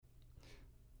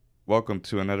Welcome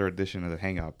to another edition of the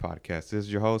Hangout Podcast. This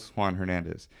is your host, Juan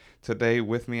Hernandez. Today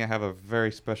with me, I have a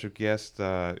very special guest.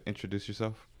 Introduce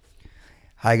yourself.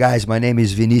 Hi guys, my name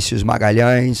is Vinicius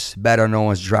Magalhães, better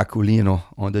known as Draculino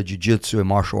on the Jiu-Jitsu and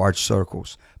martial arts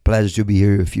circles. Pleasure to be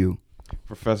here with you.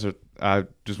 Professor, I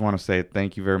just want to say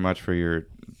thank you very much for your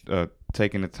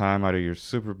taking the time out of your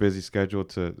super busy schedule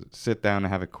to sit down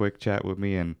and have a quick chat with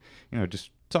me and,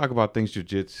 just talk about things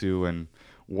jiu-jitsu and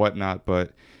whatnot.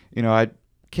 But, I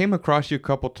came across you a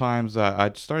couple times. I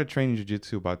started training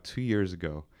jiu-jitsu about 2 years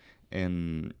ago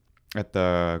at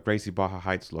the Gracie Barra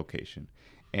Heights location.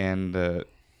 And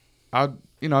I'd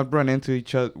run into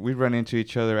each other. We'd run into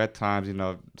each other at times,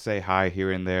 say hi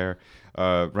here and there.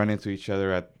 Run into each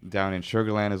other down in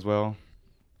Sugarland as well.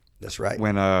 That's right.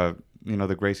 When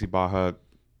the Gracie Barra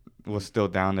was still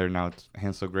down there. Now it's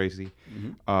Hansel Gracie.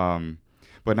 Mm-hmm.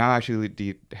 But now actually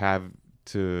do have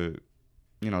to,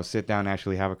 sit down and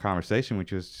actually have a conversation,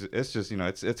 which is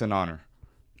it's an honor.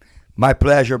 My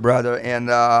pleasure, brother.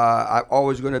 And I'm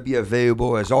always going to be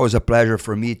available. It's always a pleasure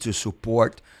for me to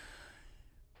support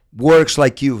works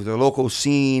like you. The local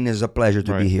scene is a pleasure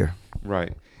to be here.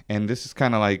 Right. And this is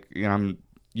kind of like,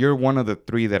 you're one of the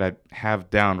three that I have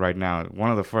down right now.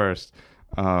 One of the first.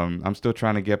 I'm still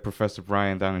trying to get Professor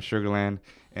Brian down in Sugarland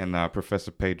and Professor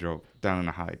Pedro down in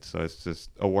the Heights. So it's just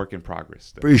a work in progress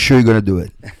still. Pretty sure you're going to do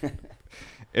it.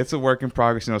 It's a work in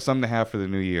progress, something to have for the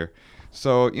new year.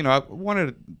 So, I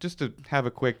wanted just to have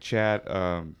a quick chat,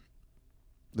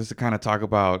 just to kind of talk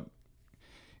about,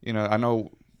 I know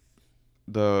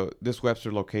this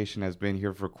Webster location has been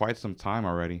here for quite some time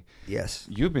already. Yes.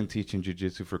 You've been teaching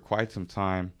jiu-jitsu for quite some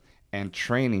time and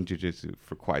training jiu-jitsu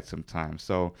for quite some time.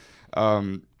 So,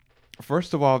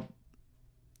 first of all,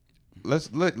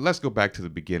 let's go back to the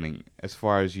beginning. As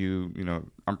far as you,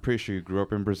 I'm pretty sure you grew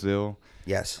up in Brazil.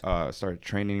 Yes. Started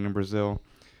training in Brazil.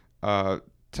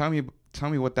 Tell me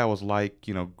what that was like,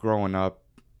 growing up,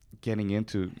 getting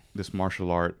into this martial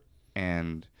art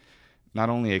and not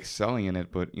only excelling in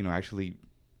it, but, actually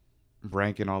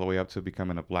ranking all the way up to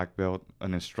becoming a black belt,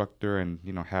 an instructor, and,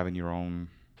 having your own,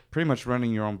 pretty much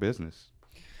running your own business.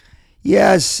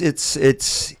 Yes, it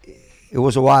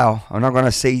was a while. I'm not going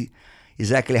to say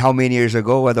exactly how many years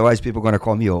ago, otherwise people are going to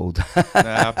call me old.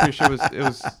 I'm pretty sure it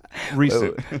was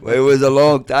recent. It was a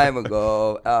long time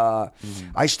ago.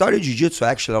 I started jiu-jitsu,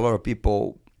 actually, a lot of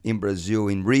people in Brazil,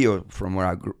 in Rio, from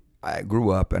where I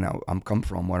grew up and I'm come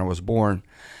from when I was born.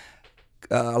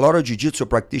 A lot of jiu-jitsu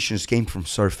practitioners came from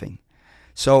surfing.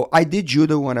 So I did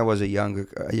judo when I was a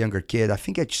younger kid. I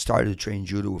think I started to train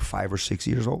judo at 5 or 6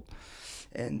 years old.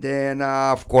 And then,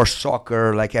 of course,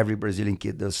 soccer, like every Brazilian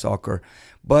kid does soccer.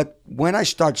 But when I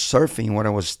started surfing when I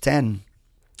was 10,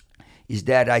 is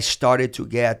that I started to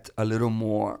get a little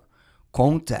more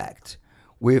contact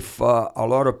with a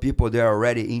lot of people that are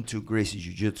already into Gracie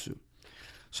Jiu-Jitsu.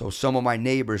 So some of my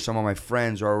neighbors, some of my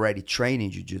friends are already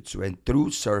training Jiu-Jitsu. And through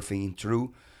surfing, and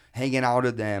through hanging out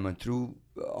with them, and through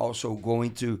also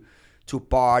going to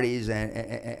parties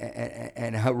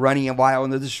and running a while on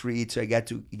the streets, I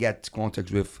get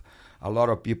contact with a lot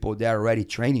of people that are already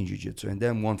training jiu-jitsu, and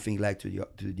then one thing led to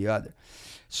the other.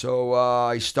 So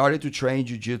I started to train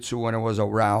jiu-jitsu when I was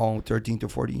around 13 to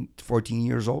 14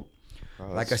 years old.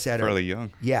 Oh, like I said, fairly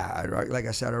young. Yeah, like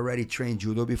I said, I already trained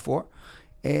judo before.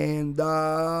 And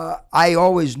I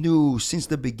always knew since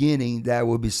the beginning that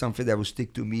would be something that would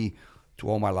stick to me to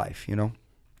all my life,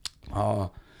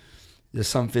 There's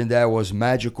something that was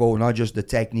magical, not just the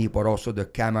technique, but also the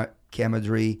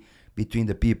camaraderie between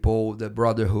the people, the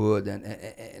brotherhood,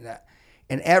 and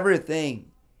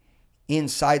everything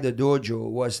inside the dojo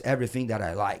was everything that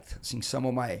I liked. I think some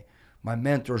of my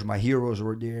mentors, my heroes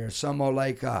were there. Some are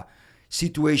like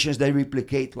situations that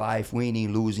replicate life,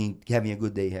 winning, losing, having a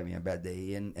good day, having a bad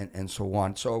day, and so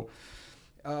on. So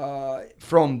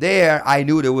from there, I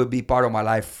knew that would be part of my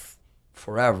life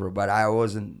forever, but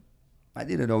I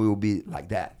didn't know it would be like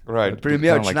that. Right. But pretty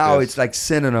much like now it's like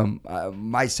synonym.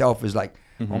 Myself is like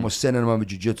almost synonym with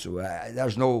jiu-jitsu.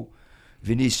 There's no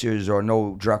Vinicius or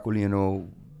no Draculino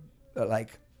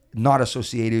like not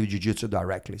associated with jiu-jitsu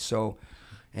directly. So,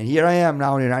 and here I am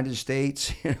now in the United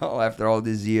States, after all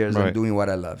these years, Right. I'm doing what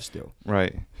I love still.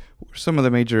 Right. Who are some of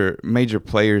the major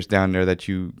players down there that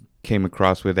you came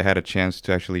across with that had a chance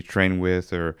to actually train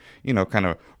with or, kind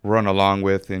of run along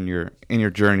with in your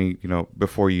journey,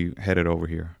 before you headed over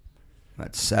here?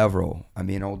 That's several. I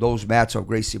mean, those mats of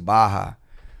Gracie Barra,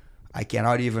 I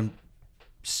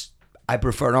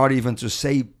prefer not even to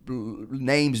say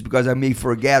names because I may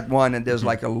forget one, and there's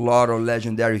like a lot of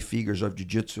legendary figures of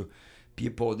jiu-jitsu,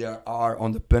 people that are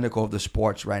on the pinnacle of the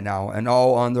sports right now, and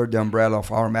all under the umbrella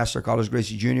of our master, Carlos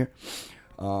Gracie Jr.,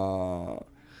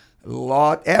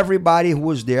 Everybody who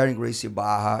was there in Gracie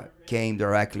Barra came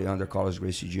directly under Carlos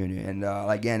Gracie Jr. And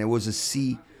again, it was a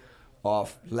sea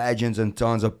of legends and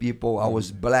tons of people. I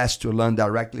was blessed to learn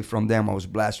directly from them. I was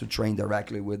blessed to train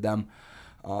directly with them.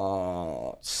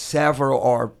 Several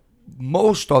or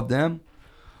most of them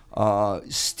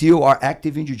still are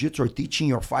active in jiu-jitsu or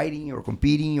teaching or fighting or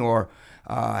competing or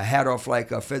head of like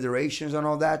federations and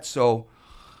all that. So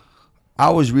I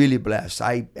was really blessed.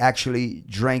 I actually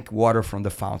drank water from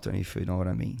the fountain, if you know what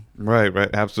I mean. Right.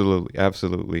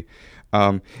 Absolutely.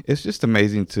 It's just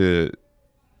amazing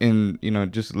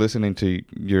just listening to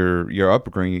your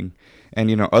upbringing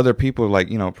and, other people like,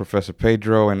 Professor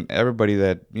Pedro and everybody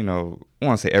that, I don't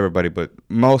want to say everybody, but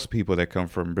most people that come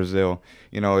from Brazil,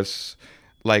 it's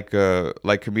like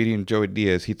comedian Joey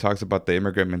Diaz, he talks about the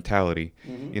immigrant mentality.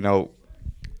 Mm-hmm.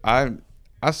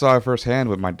 I saw it firsthand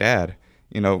with my dad.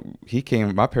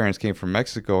 My parents came from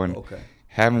Mexico, and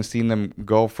haven't seen them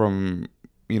go from,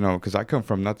 because I come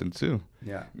from nothing too.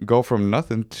 Yeah. Go from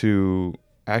nothing to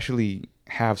actually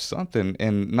have something,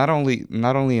 and not only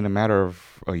in a matter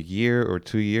of a year or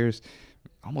 2 years,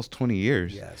 almost 20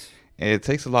 years. Yes. And it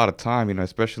takes a lot of time,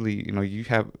 especially, you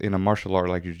have in a martial art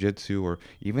like jiu-jitsu or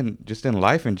even just in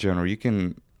life in general,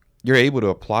 you're able to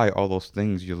apply all those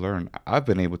things you learn. I've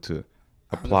been able to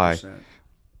apply 100%.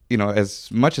 As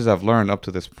much as I've learned up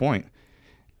to this point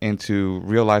into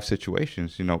real life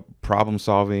situations, problem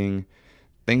solving,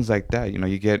 things like that.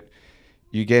 You get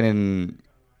in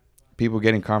people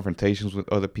getting confrontations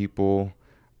with other people.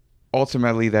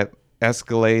 Ultimately, that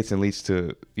escalates and leads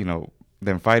to,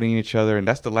 them fighting each other. And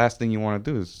that's the last thing you want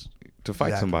to do is to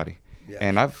fight somebody. Yeah.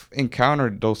 And I've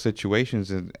encountered those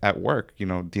situations at work,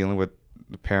 dealing with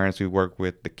the parents we work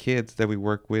with, the kids that we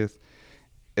work with.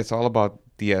 It's all about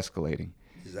de-escalating.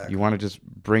 Exactly. You want to just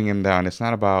bring him down. It's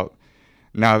not about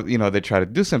now, they try to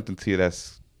do something to you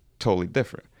that's totally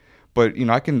different. But,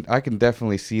 I can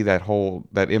definitely see that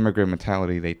immigrant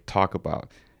mentality they talk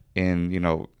about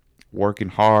in, working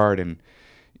hard and,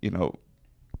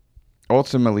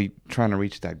 ultimately trying to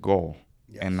reach that goal.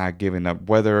 Yes. And not giving up,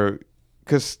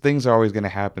 because things are always going to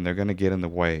happen. They're going to get in the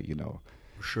way,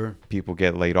 For sure. People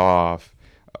get laid off.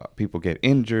 People get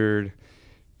injured.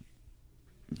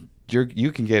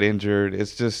 You can get injured.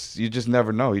 It's just, you just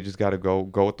never know. You just got to go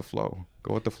with the flow.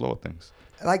 Go with the flow of things.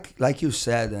 Like you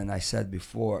said, and I said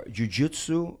before,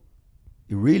 jiu-jitsu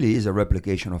really is a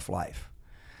replication of life.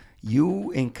 You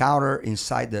encounter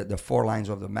inside the four lines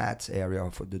of the mats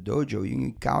area for the dojo, you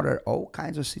encounter all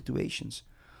kinds of situations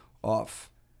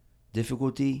of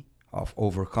difficulty, of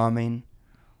overcoming,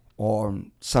 or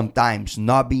sometimes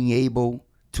not being able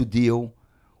to deal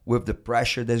with the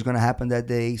pressure that's going to happen that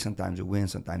day. Sometimes you win,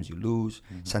 sometimes you lose.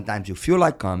 Mm-hmm. Sometimes you feel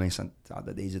like coming, some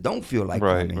other days you don't feel like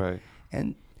coming. Right.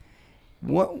 And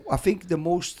I think the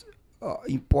most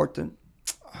important,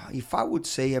 if I would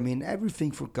say,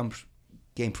 everything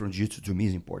came from jiu-jitsu to me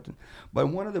is important. But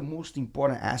one of the most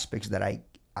important aspects that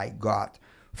I got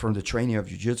from the training of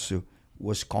jiu-jitsu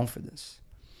was confidence.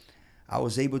 I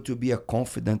was able to be a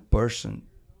confident person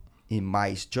in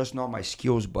just not my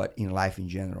skills, but in life in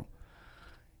general.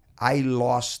 I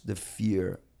lost the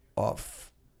fear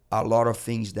of a lot of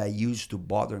things that used to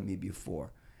bother me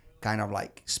before. Kind of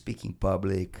like speaking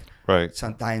public. Right.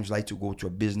 Sometimes like to go to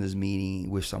a business meeting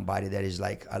with somebody that is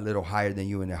like a little higher than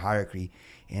you in the hierarchy,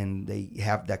 and they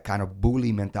have that kind of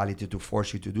bully mentality to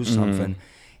force you to do something.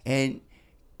 And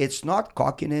it's not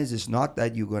cockiness. It's not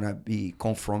that you're going to be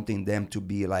confronting them to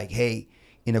be like, hey,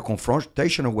 in a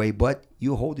confrontational way, but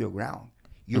you hold your ground.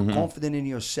 You're confident in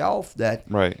yourself that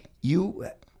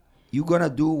you're going to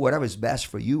do whatever is best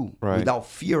for you without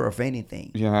fear of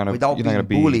anything, without being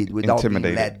bullied, without being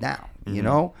let down,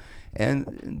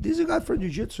 And this is God for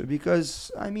jiu-jitsu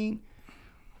because,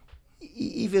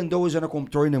 even though it's in a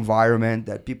controlled environment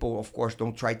that people, of course,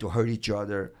 don't try to hurt each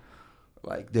other,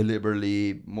 like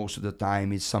deliberately, most of the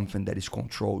time it's something that is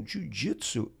controlled.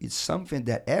 Jiu-jitsu is something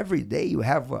that every day you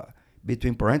have,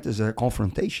 between parentheses, a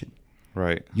confrontation.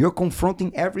 Right. You're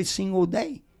confronting every single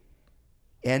day.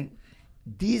 And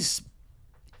this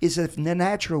is in a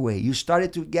natural way. You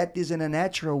started to get this in a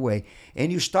natural way.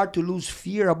 And you start to lose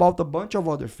fear about a bunch of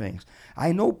other things.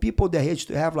 I know people that used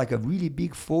to have like a really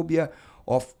big phobia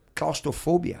of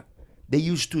claustrophobia. They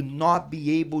used to not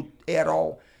be able at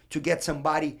all to get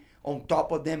somebody on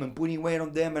top of them and putting weight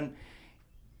on them.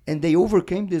 And they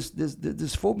overcame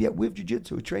this phobia with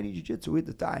jiu-jitsu, training jiu-jitsu with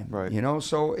the time. Right.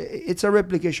 So it's a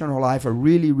replication of life. I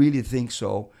really, really think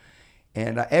so.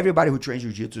 And everybody who trains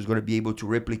jiu-jitsu is going to be able to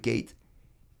replicate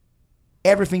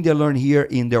everything they learn here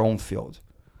in their own field.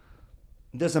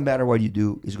 It doesn't matter what you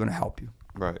do, it's going to help you.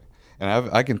 Right. And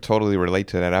I can totally relate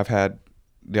to that. I've had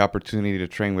the opportunity to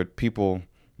train with people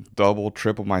double,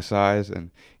 triple my size, and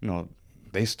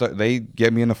they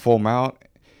get me in the full mount,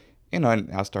 and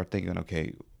I start thinking,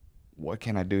 okay, what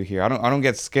can I do here? I don't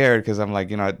get scared because I'm like,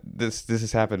 this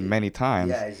has happened many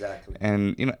times. Yeah, exactly.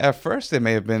 And at first it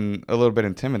may have been a little bit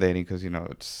intimidating because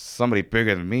it's somebody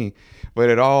bigger than me, but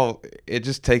it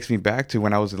just takes me back to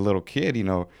when I was a little kid,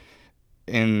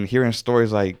 and hearing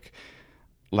stories like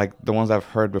the ones I've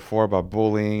heard before about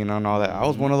bullying and all that. I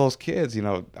was one of those kids,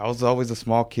 I was always a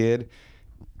small kid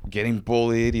getting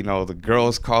bullied, the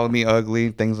girls calling me ugly,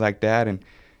 things like that. And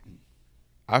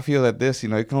I feel that this,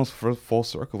 it comes full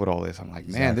circle with all this. I'm like,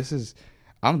 man,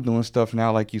 I'm doing stuff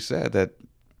now, like you said, that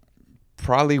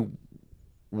probably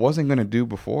wasn't going to do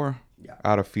before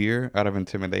out of fear, out of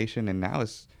intimidation. And now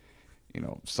it's,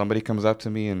 somebody comes up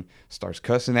to me and starts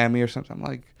cussing at me or something. I'm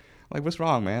like, what's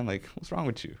wrong, man? Like, what's wrong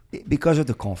with you? Because of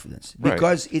the confidence. Right.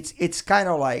 Because it's kind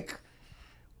of like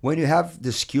when you have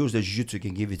the skills that jiu-jitsu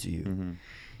can give it to you, Mm-hmm.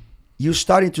 you're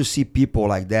starting to see people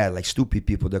like that, like stupid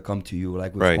people that come to you,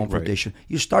 like with confrontation. Right.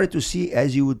 You started to see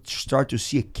as you would start to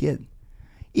see a kid.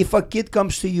 If a kid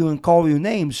comes to you and call you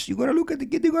names, you're going to look at the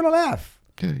kid, you're going to laugh.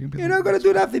 Yeah, you're not going to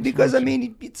do nothing because,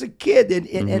 it's a kid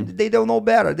and they don't know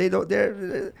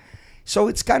better. So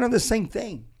it's kind of the same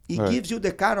thing. It gives you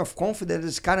the kind of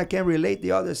confidence that kind of can relate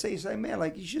the other. Say, man,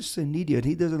 like, he's just an idiot.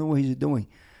 He doesn't know what he's doing.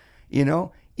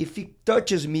 If he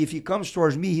touches me, if he comes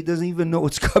towards me, he doesn't even know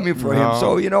what's coming for him.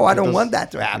 So, I don't want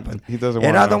that to happen. He doesn't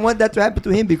and I don't want that to happen to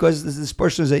him because this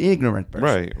person is an ignorant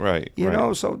person. Right.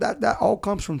 So that all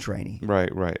comes from training.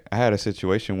 Right. I had a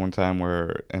situation one time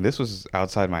where, and this was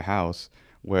outside my house,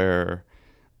 where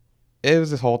it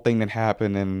was this whole thing that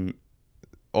happened, and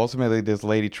ultimately this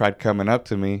lady tried coming up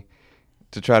to me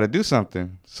to try to do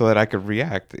something so that I could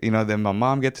react. Then my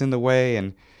mom gets in the way,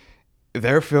 and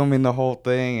they're filming the whole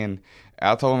thing, and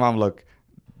I told my mom, look,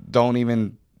 don't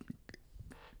even,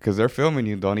 because they're filming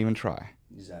you, don't even try.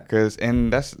 Exactly.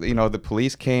 And that's, the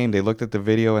police came, they looked at the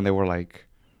video, and they were like,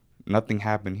 nothing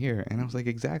happened here. And I was like,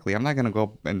 exactly. I'm not going to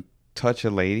go and touch a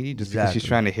lady just because she's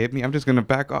trying to hit me. I'm just going to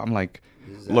back off. I'm like,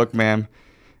 look, ma'am,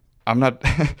 I'm not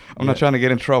not trying to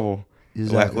get in trouble.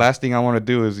 Exactly. Last thing I want to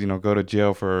do is, go to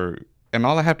jail and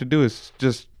all I have to do is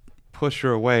just push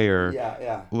her away or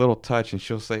a little touch, and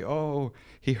she'll say, oh,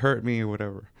 he hurt me or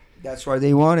whatever. That's why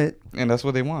they want it. And that's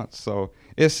what they want. So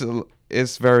it's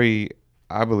very,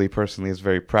 I believe personally, it's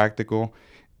very practical.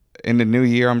 In the new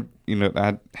year,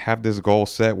 I have this goal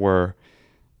set where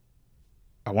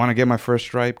I want to get my first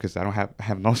stripe because I don't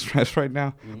have no stripes right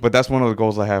now. Mm-hmm. But that's one of the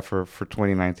goals I have for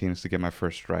 2019 is to get my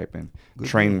first stripe and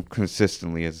train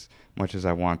consistently as much as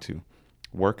I want to.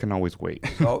 Work can always wait.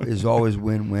 It's always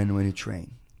win-win when you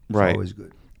train. It's always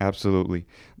good. Absolutely.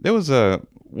 There was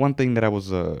one thing that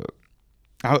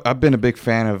I've been a big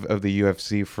fan of the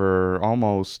UFC for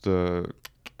almost 10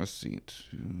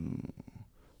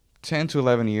 to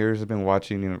 11 years. I've been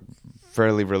watching,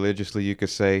 fairly religiously, you could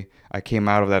say. I came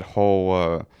out of that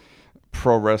whole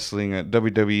pro wrestling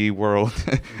WWE world.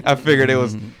 I figured it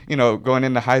was, going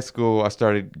into high school, I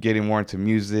started getting more into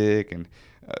music and,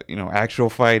 actual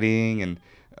fighting and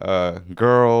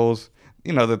girls,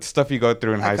 the stuff you go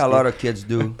through in high school. Like a lot of kids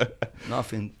do.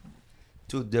 Nothing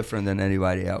too different than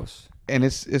anybody else. And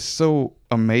it's so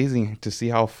amazing to see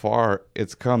how far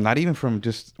it's come. Not even from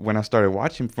just when I started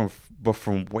watching, but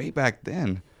from way back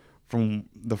then, from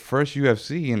the first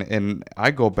UFC. And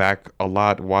I go back a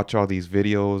lot, watch all these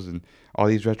videos and all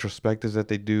these retrospectives that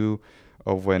they do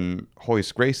of when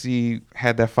Royce Gracie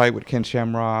had that fight with Ken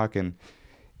Shamrock and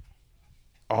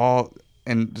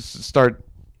just start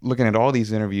looking at all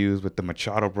these interviews with the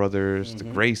Machado brothers, the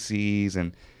Gracies,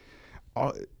 and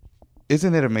all.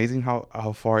 Isn't it amazing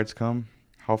how far it's come?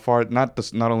 How far not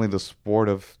only the sport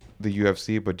of the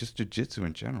UFC, but just jiu-jitsu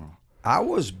in general. I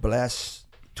was blessed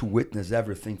to witness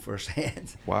everything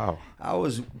firsthand. Wow. I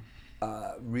was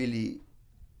really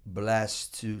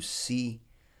blessed to see,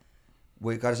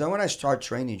 because when I started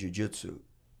training jiu-jitsu,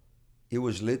 it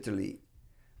was literally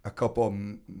a couple of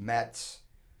mats,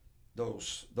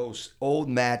 those old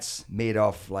mats made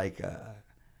of like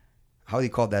how do you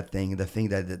call that thing? The thing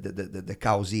that the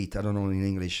cows eat. I don't know in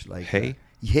English. Like hay.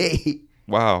 Hay.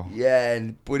 Wow. Yeah,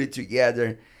 and put it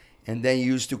together, and then you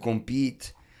used to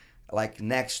compete like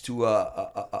next to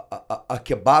a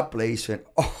kebab place, and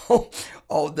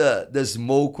all the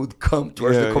smoke would come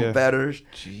towards the competitors.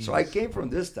 Yeah. So I came from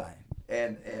this time,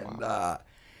 and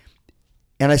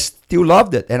I still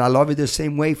loved it, and I love it the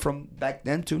same way from back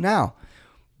then to now.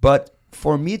 But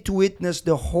for me to witness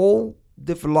the whole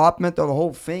development of the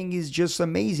whole thing is just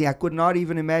amazing. I could not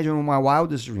even imagine in my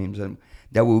wildest dreams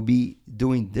that we'll be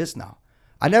doing this now.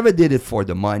 I never did it for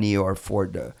the money or for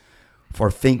for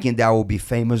thinking that I will be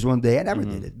famous one day. I never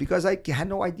did it because I had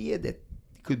no idea that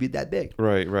it could be that big.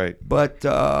 Right. But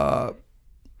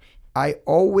I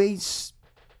always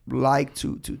like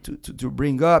to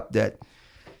bring up that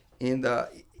in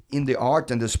the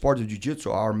art and the sport of jiu-jitsu,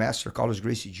 our master, Carlos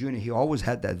Gracie Jr., he always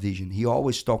had that vision. He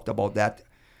always talked about that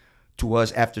to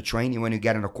us after training when you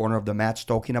get in the corner of the mats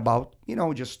talking about,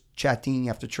 just chatting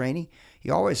after training. He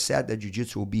always said that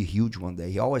jiu-jitsu will be huge one day.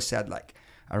 He always said, like,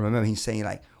 I remember him saying,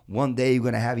 like, one day you're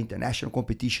going to have international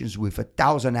competitions with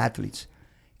 1,000 athletes.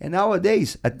 And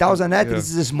nowadays, 1,000 athletes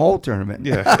is a small tournament.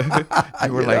 Yeah.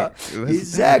 You were like,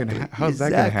 exactly. How's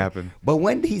that going to happen? But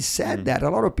when he said that, a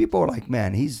lot of people were like,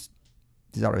 man, he's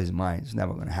out of his mind. It's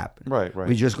never going to happen. Right.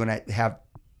 We're just going to have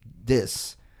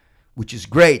this, which is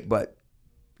great, but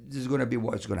this is going to be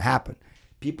what's going to happen.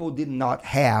 People did not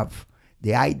have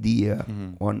the idea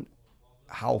on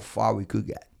how far we could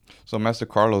get. So Master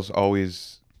Carlos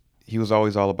he was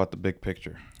always all about the big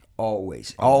picture.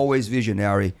 Always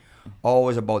visionary,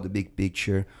 always about the big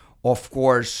picture. Of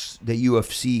course, the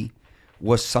UFC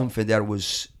was something that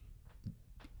was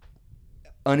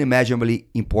unimaginably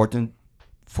important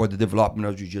for the development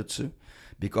of jiu-jitsu,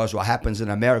 because what happens in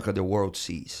America, the world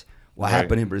sees. What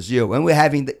happened in Brazil, and we're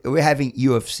having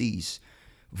UFCs,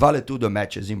 Vale Tudo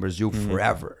matches in Brazil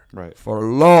forever, for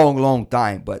a long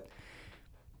time. But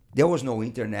there was no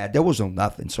internet, there was no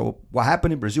nothing. So what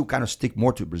happened in Brazil kind of stick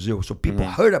more to Brazil. So people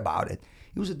heard about it.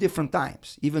 It was at different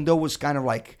times, even though it was kind of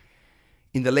like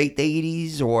in the late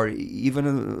 80s or even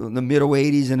in the middle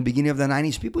 80s and the beginning of the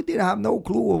 90s. People didn't have no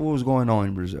clue what was going on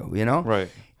in Brazil, Right.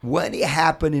 When it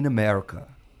happened in America,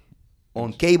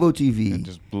 on cable TV, it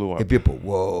just blew up. And people,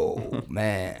 whoa,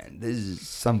 man, this is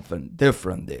something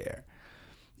different there.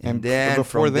 And then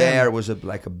from there was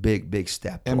like a big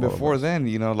step. And before then,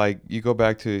 like you go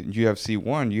back to UFC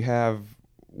 1, you have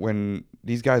when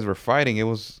these guys were fighting,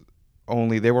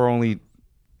 they were only,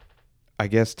 I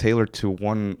guess, tailored to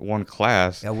one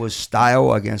class. That was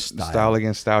style against style. Style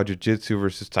against style, jiu-jitsu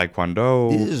versus taekwondo.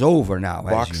 This is over now,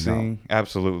 boxing, as you know.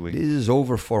 Absolutely. This is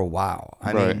over for a while.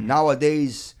 I mean,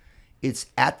 nowadays, it's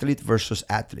athlete versus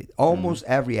athlete. Almost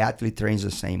every athlete trains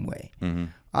the same way.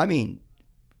 I mean,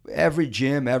 every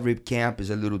gym, every camp is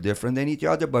a little different than each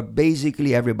other, but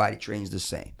basically everybody trains the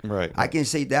same. Right. I can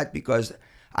say that because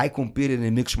I competed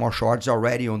in mixed martial arts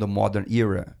already on the modern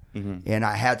era. And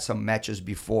I had some matches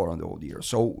before on the old era.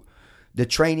 So the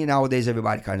training nowadays,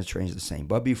 everybody kind of trains the same.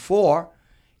 But before,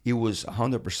 it was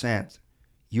 100%.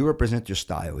 You represent your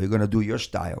style. You're going to do your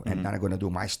style, and I'm going to do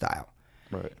my style.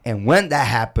 Right. And when that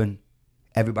happened,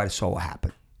 everybody saw what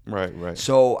happened. Right.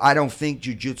 So I don't think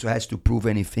jiu-jitsu has to prove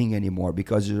anything anymore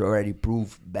because it already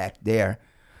proved back there.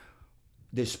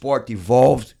 The sport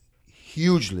evolved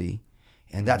hugely,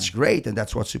 and that's great, and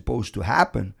that's what's supposed to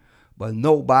happen. But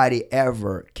nobody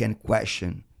ever can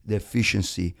question the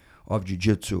efficiency of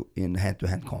jiu-jitsu in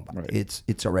hand-to-hand combat. Right.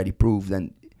 It's already proved,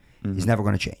 and it's never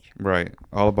going to change. Right.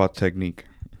 All about technique.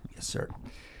 Yes, sir.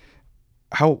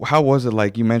 How was it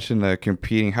like? You mentioned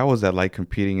competing. How was that like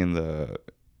competing in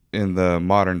the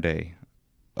modern day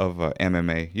of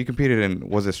MMA? You competed in,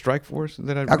 was it Strikeforce?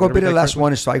 I competed the last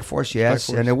one in Strikeforce, yes.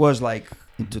 Strikeforce. And it was like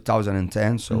in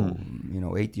 2010, so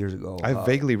 8 years ago. I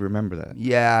vaguely remember that.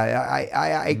 Yeah,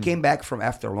 I came back from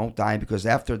after a long time because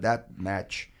after that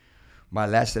match, my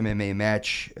last MMA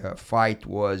match fight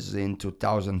was in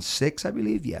 2006, I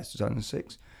believe. Yes,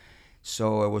 2006.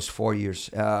 So it was 4 years.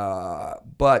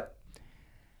 But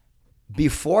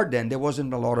before then, there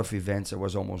wasn't a lot of events. There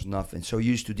was almost nothing. So I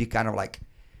used to do kind of like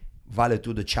Vale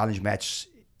Tudo challenge match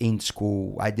in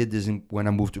school. I did this when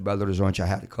I moved to Belo Horizonte. I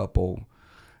had a couple.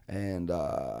 And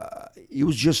it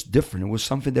was just different. It was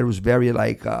something that was very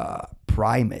like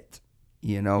primate,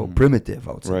 primitive,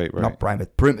 I would say. Right. Not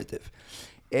primate, primitive.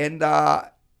 And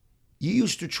you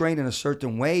used to train in a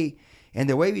certain way. And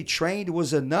the way we trained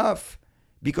was enough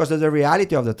because of the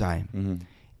reality of the time.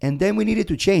 And then we needed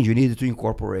to change. We needed to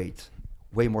incorporate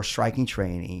way more striking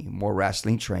training, more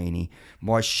wrestling training,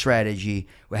 more strategy.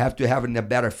 We have to have in a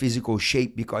better physical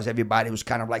shape because everybody was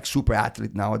kind of like super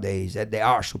athlete nowadays. That they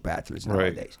are super athletes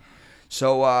nowadays. Right.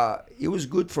 So it was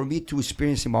good for me to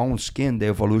experience in my own skin the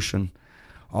evolution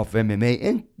of MMA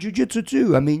and jiu-jitsu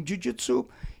too. I mean, jiu-jitsu,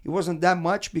 it wasn't that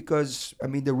much because,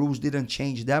 the rules didn't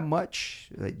change that much,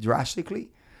 like,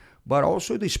 drastically. But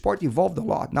also the sport evolved a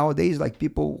lot. Nowadays, like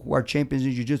people who are champions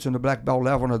in jiu-jitsu on the black belt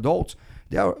level and adults,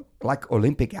 they are like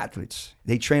Olympic athletes.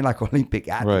 They train like Olympic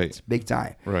athletes, big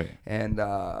time. Right. And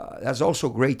that's also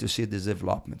great to see this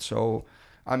development. So,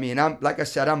 I'm like I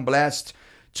said, I'm blessed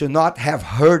to not have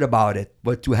heard about it,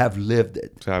 but to have lived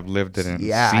it. To have lived it and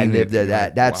seen I lived it.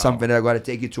 That's That's something that I got to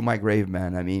take it to my grave,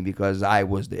 man. Because I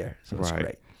was there. So it's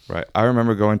great. Right. I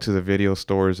remember going to the video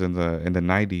stores in the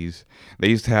 90s. They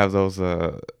used to have those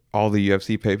all the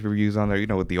UFC pay-per-views on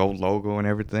there, with the old logo and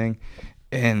everything.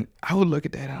 And I would look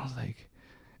at that and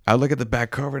I look at the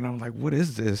back cover and I'm like, what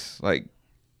is this? Like,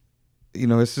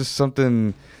 it's just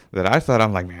something that I thought,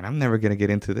 I'm like, man, I'm never going to get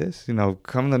into this.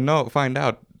 Come to find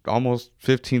out almost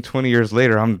 15, 20 years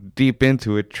later, I'm deep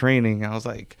into it, training. I was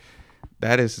like,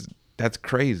 that's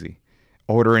crazy.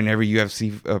 Ordering every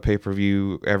UFC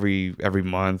pay-per-view every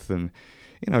month, and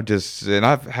and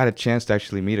I've had a chance to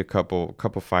actually meet a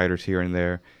couple fighters here and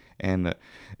there, and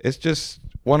it's just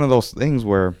one of those things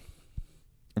where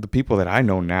the people that I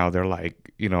know now, they're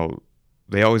like,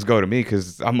 they always go to me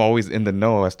because I'm always in the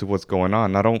know as to what's going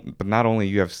on. Not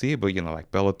only UFC, but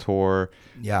like Bellator,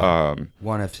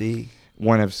 ONE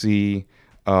FC,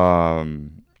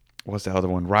 what's the other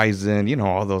one?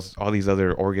 Ryzen, all these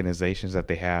other organizations that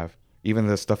they have. Even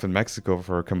the stuff in Mexico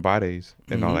for combates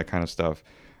and all that kind of stuff.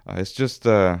 It's just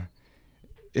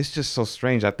so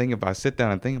strange. I sit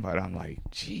down and think about it. I'm like,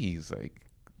 geez, like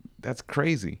that's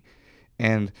crazy.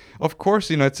 And of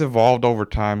course, it's evolved over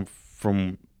time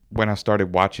from when I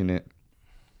started watching it,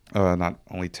 not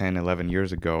only 10, 11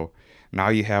 years ago. Now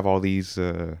you have all these,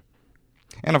 and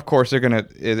of course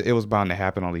it was bound to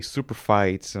happen. All these super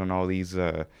fights and all these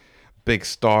big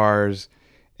stars.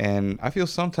 And I feel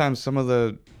sometimes some of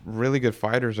the really good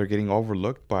fighters are getting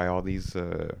overlooked by all these,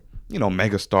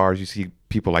 mega stars. You see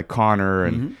people like Conor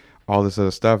and all this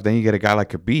other stuff. Then you get a guy like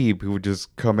Khabib who would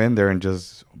just come in there and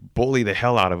just bully the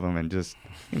hell out of him and just,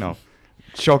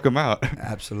 choke him out.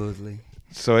 Absolutely.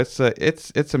 So it's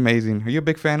amazing. Are you a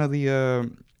big fan of the?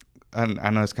 I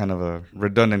know it's kind of a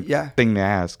redundant thing to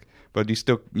ask, but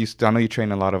I know you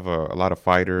train a lot of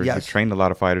fighters. Yes. You've trained a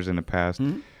lot of fighters in the past.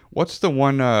 Mm-hmm. What's the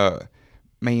one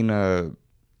main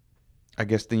I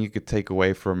guess thing you could take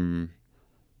away from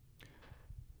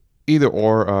either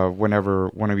or whenever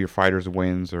one of your fighters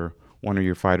wins or one of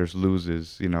your fighters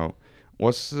loses?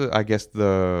 What's I guess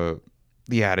the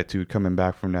attitude coming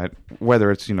back from that,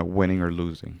 whether it's winning or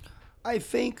losing? I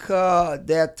think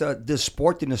that the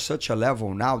sport is such a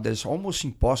level now that it's almost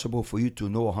impossible for you to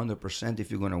know 100%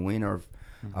 if you're going to win or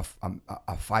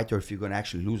a fight or if you're going to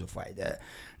actually lose a fight.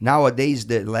 Nowadays,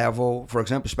 the level, for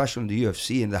example, especially in the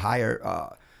UFC and the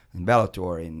higher in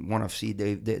Bellator and ONE FC,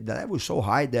 the level is so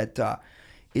high that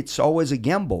it's always a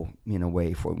gamble in a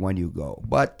way for when you go.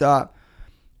 But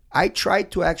I try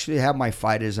to actually have my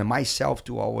fighters and myself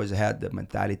to always have the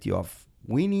mentality of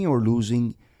winning or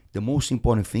losing. The most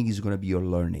important thing is going to be your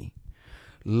learning.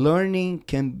 Learning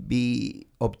can be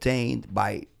obtained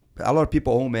by a lot of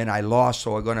people. Oh man, I lost,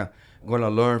 so I'm gonna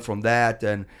learn from that.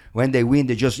 And when they win,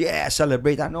 they just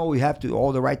celebrate. I know we have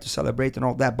all the right to celebrate and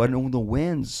all that, but on the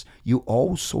wins, you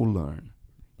also learn.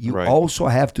 You also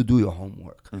have to do your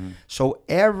homework. Mm-hmm. So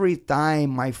every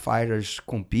time my fighters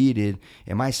competed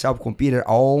and myself competed,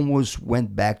 I almost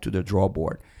went back to the drawing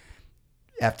board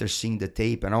after seeing the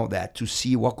tape and all that to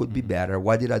see what could be better.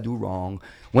 What did I do wrong?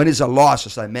 When it's a loss,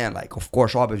 it's like, man, like, of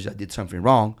course, obviously I did something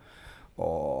wrong.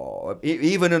 Or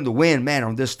even in the win, man,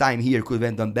 on this time here, could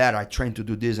have done better. I trained to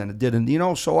do this and I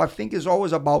didn't, So I think it's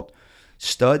always about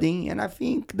studying. And I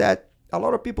think that a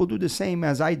lot of people do the same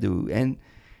as I do. And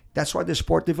that's why the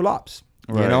sport develops.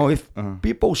 Right. If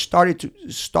people started to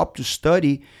stop to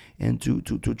study and to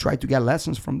try to get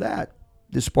lessons from that,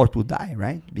 the sport would die,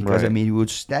 right? Because, it would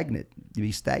be stagnant.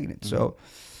 Mm-hmm. So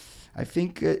I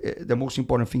think the most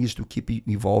important thing is to keep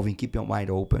evolving, keep your mind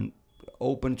open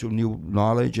to new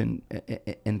knowledge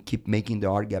and keep making the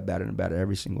art get better and better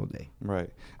every single day. Right.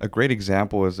 A great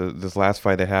example is this last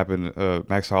fight that happened,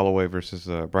 Max Holloway versus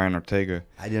Brian Ortega.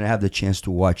 I didn't have the chance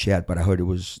to watch yet, but I heard it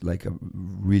was like a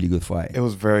really good fight. It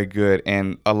was very good.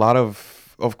 And a lot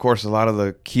of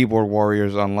the keyboard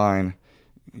warriors online,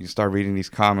 you start reading these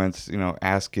comments,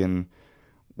 asking,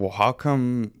 well, how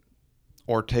come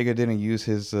Ortega didn't use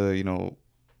his,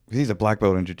 he's a black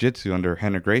belt in jiu-jitsu under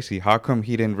Gracie. How come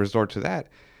he didn't resort to that?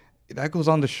 That goes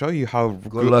on to show you how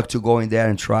good luck to go in there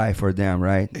and try for them,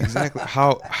 right? Exactly.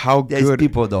 How good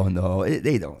people don't know.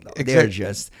 They don't know. Exactly. They're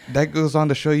just that goes on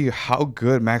to show you how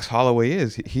good Max Holloway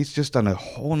is. He's just on a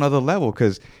whole nother level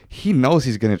because he knows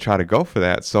he's going to try to go for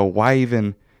that. So why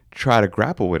even try to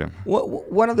grapple with him? Well,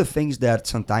 one of the things that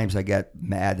sometimes I get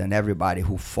mad at everybody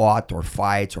who fought or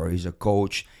fights or is a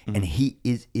coach, and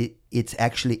it's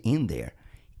actually in there.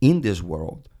 In this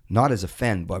world, not as a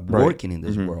fan, but working in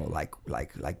this world,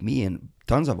 like me and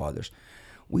tons of others,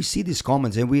 we see these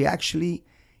comments and we actually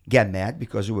get mad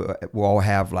because we all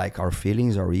have like our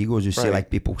feelings, our egos. You see like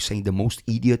people saying the most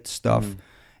idiot stuff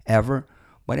ever.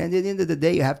 But at the end of the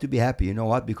day, you have to be happy. You know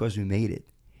what? Because we made it.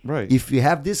 Right. If you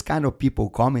have this kind of people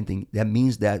commenting, that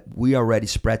means that we already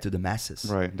spread to the masses.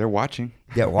 Right. They're watching.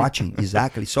 They're watching,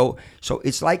 exactly. So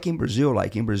it's like in Brazil.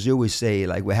 Like in Brazil, we say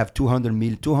like we have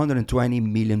 220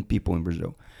 million people in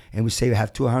Brazil, and we say we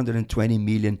have 220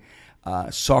 million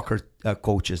soccer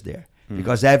coaches there,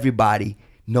 because everybody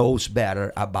knows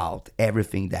better about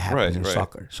everything that happens in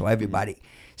soccer. So everybody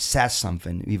says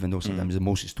something, even though sometimes it's the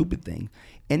most stupid thing.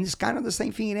 And it's kind of the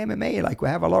same thing in MMA. Like we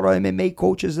have a lot of MMA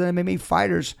coaches and MMA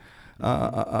fighters.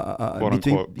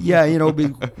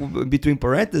 Between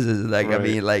parentheses, like I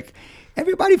mean, like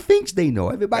everybody thinks they know.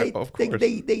 Everybody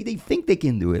they think they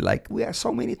can do it. Like we have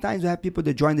so many times we have people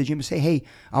that join the gym and say, "Hey,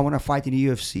 I want to fight in the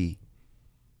UFC."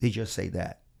 They just say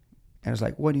that. And it's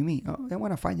like, what do you mean? Oh, I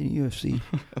want to fight in the UFC.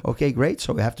 Okay, great.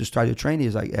 So we have to start your training.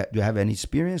 It's like, do you have any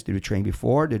experience? Did you train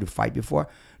before? Did you fight before?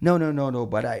 No.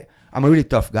 But I'm a really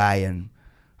tough guy and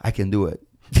I can do it.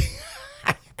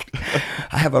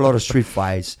 I have a lot of street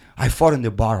fights. I fought in the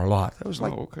bar a lot. I was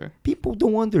like, people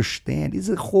don't understand. It's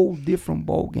a whole different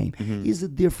ball game. It's a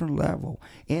different level.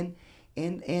 And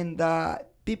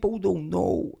people don't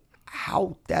know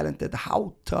how talented,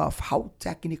 how tough, how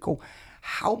technical,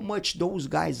 how much those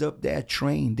guys up there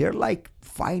train. They're like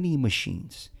fighting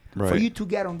machines. Right. For you to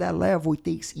get on that level, it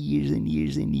takes years and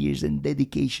years and years and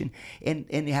dedication, and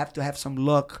you have to have some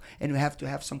luck, and you have to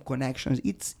have some connections.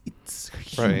 It's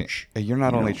huge. Right. And you're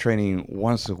not only training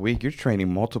once a week; you're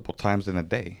training multiple times in a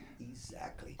day.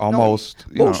 Exactly. Almost.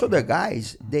 Most of the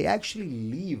guys, they actually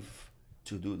live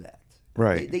to do that.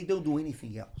 Right. They don't do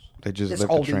anything else. They just That's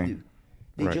live all to train.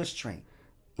 They do. They just train.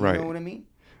 You know what I mean?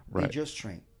 Right. They just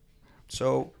train.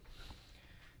 So,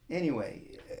 anyway,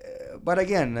 but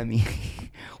again, I mean,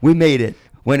 we made it.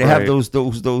 When they have those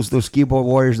keyboard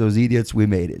warriors, those idiots, we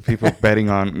made it. People betting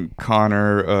on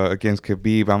Conor against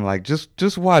Khabib. I'm like,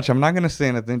 just watch. I'm not gonna say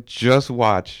anything. Just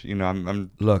watch. You know,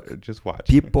 look. Just watch.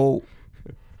 People,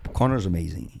 Conor's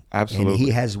amazing. Absolutely. And he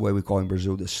has what we call in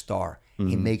Brazil the star.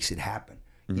 He makes it happen.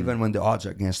 Even when the odds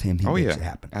are against him, he makes it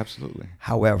happen. Absolutely.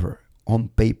 However, on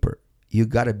paper, you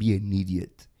gotta be an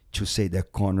idiot to say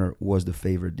that Conor was the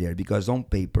favorite there, because on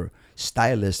paper,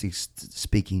 stylistic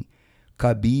speaking,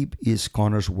 Khabib is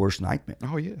Conor's worst nightmare.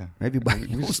 Oh yeah, everybody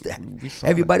knows that.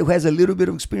 Everybody who has a little bit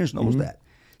of experience knows that.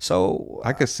 So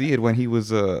I could see it when he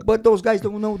was. But those guys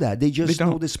don't know that. They just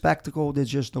know the spectacle. They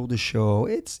just know the show.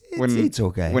 It's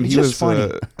okay. When it's he just was,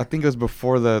 funny. I think it was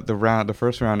before the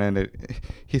first round ended.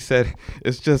 He said,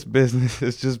 "It's just business.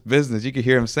 It's just business." You could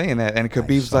hear him saying that, and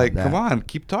Khabib's like, "Come on,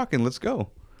 keep talking. Let's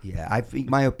go." Yeah, I think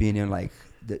my opinion, like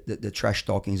the trash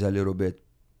talking is a little bit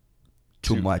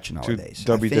too much nowadays.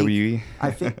 WWE.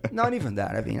 I think not even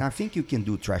that. I mean, I think you can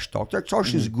do trash talk. Trash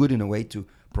talk is good in a way to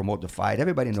promote the fight.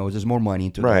 Everybody knows there's more money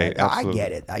into that. Absolutely.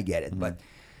 I get it. But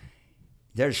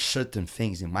there's certain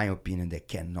things, in my opinion, that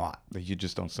cannot that you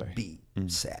just don't say be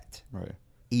said. Right.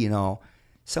 You know,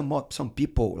 some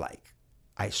people, like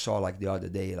I saw like the other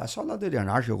day. I saw an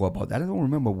article about that. I don't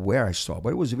remember where I saw, but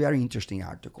it was a very interesting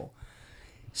article.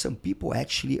 Some people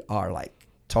actually are like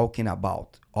talking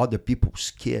about other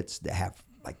people's kids that have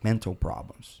like mental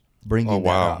problems, bringing that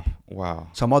up. Wow.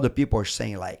 Some other people are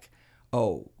saying like,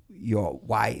 "Oh, your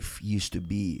wife used to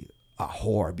be a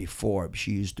whore before.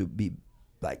 She used to be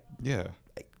like,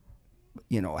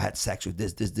 had sex with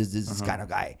this kind of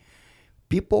guy."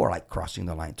 People are like crossing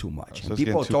the line too much. So and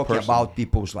people are talking about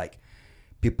people's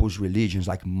religions,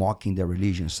 like mocking their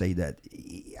religion, say that.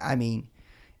 I mean,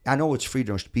 I know it's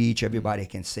freedom of speech. Everybody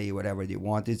can say whatever they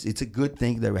want. It's a good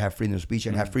thing that we have freedom of speech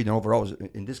and have freedom overall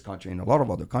in this country and a lot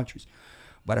of other countries.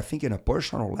 But I think in a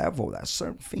personal level, there's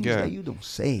certain things that you don't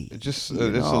say. It's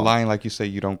a line, like you say,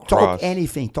 you don't cross. Talk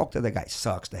anything. Talk to the guy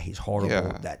sucks, that he's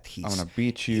horrible, that he's. I'm gonna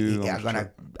beat you.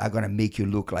 I'm gonna make you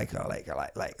look like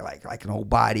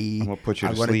nobody. I'm gonna put you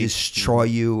to I'm gonna sleep. destroy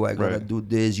you. I'm gonna do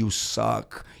this. You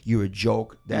suck. You're a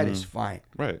joke. That is fine.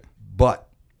 Right. But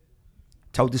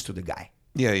tell this to the guy.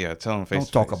 Yeah. Tell him face to face.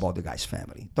 Don't talk about the guy's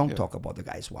family. Don't talk about the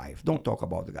guy's wife. Don't talk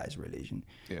about the guy's religion.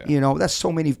 Yeah. That's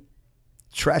so many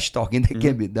trash talking that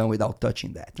can be done without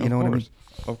touching that. You know what I mean?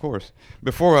 Of course.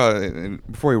 Before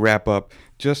we wrap up,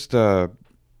 just I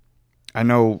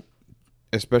know,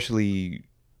 especially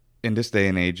in this day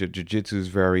and age, jiu-jitsu is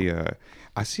very.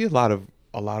 I see a lot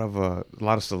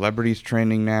of celebrities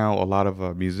training now. A lot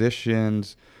of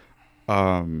musicians.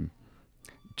 I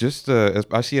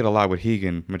see it a lot with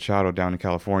Higan Machado down in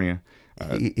California.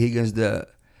 Higan's the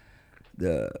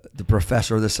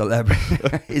professor of the celebrity.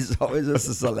 He's always just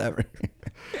a celebrity.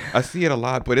 I see it a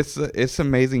lot, but it's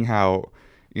amazing how,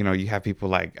 you have people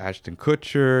like Ashton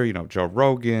Kutcher, Joe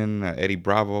Rogan, Eddie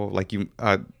Bravo, like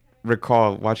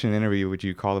recall watching an interview with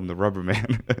you call him the Rubber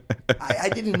Man. I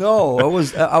didn't know.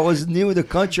 I was new in the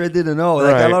country. I didn't know.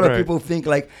 Like a lot of people think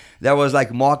like that was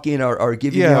like mocking or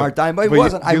giving me a hard time, but it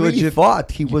wasn't. I really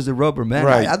thought he was the Rubber Man.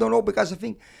 Right. I don't know because I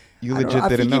think you legit didn't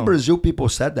I think know. in Brazil people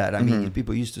said that. I mean,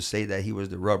 people used to say that he was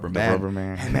the Rubber Man. The Rubber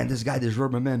Man. Hey man, this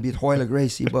Rubber Man beat Royler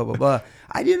Gracie. Blah blah blah.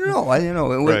 I didn't know.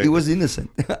 It was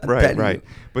innocent. Right.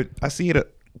 But I see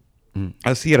it.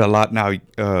 I see it a lot now.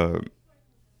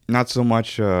 Not so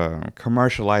much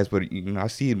commercialized, but I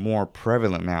see it more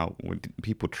prevalent now with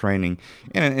people training.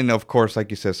 And of course, like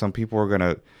you said, some people are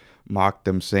gonna mock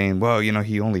them, saying, "Well,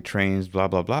 he only trains, blah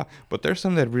blah blah." But there's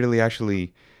some that really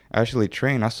actually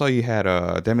train. I saw you had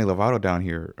Demi Lovato down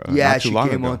here. Not too long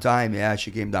came ago. one time. Yeah,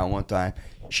 she came down one time.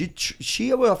 I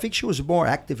think she was more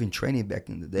active in training back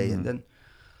in the day, and then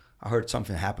I heard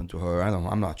something happened to her.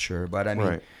 I'm not sure, but I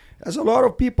mean. There's a lot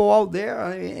of people out there,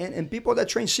 and people that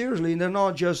train seriously. They're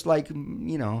not just like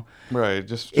right,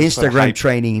 just Instagram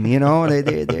training.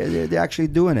 They're actually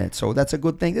doing it. So that's a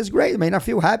good thing. That's great. I mean, I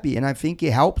feel happy, and I think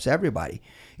it helps everybody.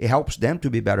 It helps them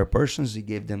to be better persons. It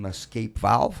gives them an escape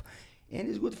valve, and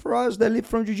it's good for us that live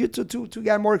from jiu-jitsu to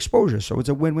get more exposure. So it's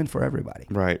a win-win for everybody.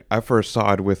 Right. I first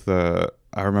saw it with I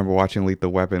remember watching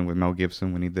Lethal Weapon with Mel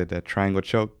Gibson when he did that triangle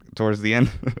choke towards the end.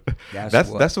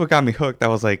 That's what got me hooked. I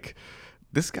was like,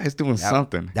 this guy's doing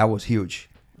something. That was huge.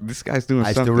 This guy's doing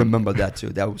something. I still remember that too.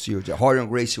 That was huge. Horion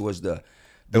Gracie was the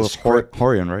it was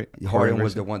Horion, right? Horion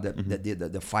was the one that did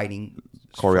the fighting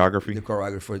choreography. The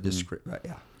choreography for the script, right?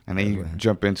 Yeah. And then you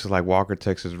jump into like Walker,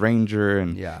 Texas Ranger,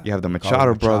 and you have the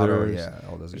Machado brothers,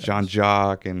 all those guys.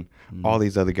 Jean-Jacques, and all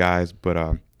these other guys.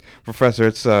 But Professor,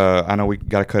 it's I know we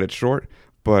got to cut it short,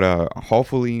 but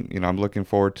hopefully, I'm looking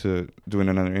forward to doing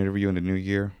another interview in the new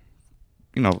year.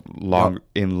 More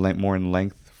in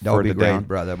length. That would be great,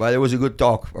 brother. But it was a good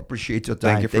talk. Appreciate your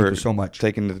time. Thank you so much.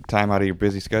 Taking the time out of your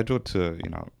busy schedule to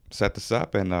set this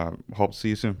up, and hope to see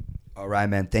you soon. All right,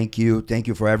 man. Thank you. Thank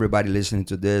you for everybody listening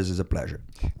to this. It's a pleasure.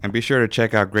 And be sure to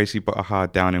check out Gracie Barra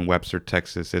down in Webster,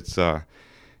 Texas.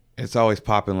 It's always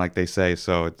popping, like they say.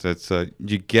 So it's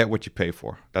you get what you pay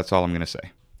for. That's all I'm gonna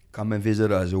say. Come and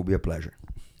visit us. It will be a pleasure.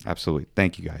 Absolutely.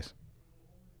 Thank you, guys.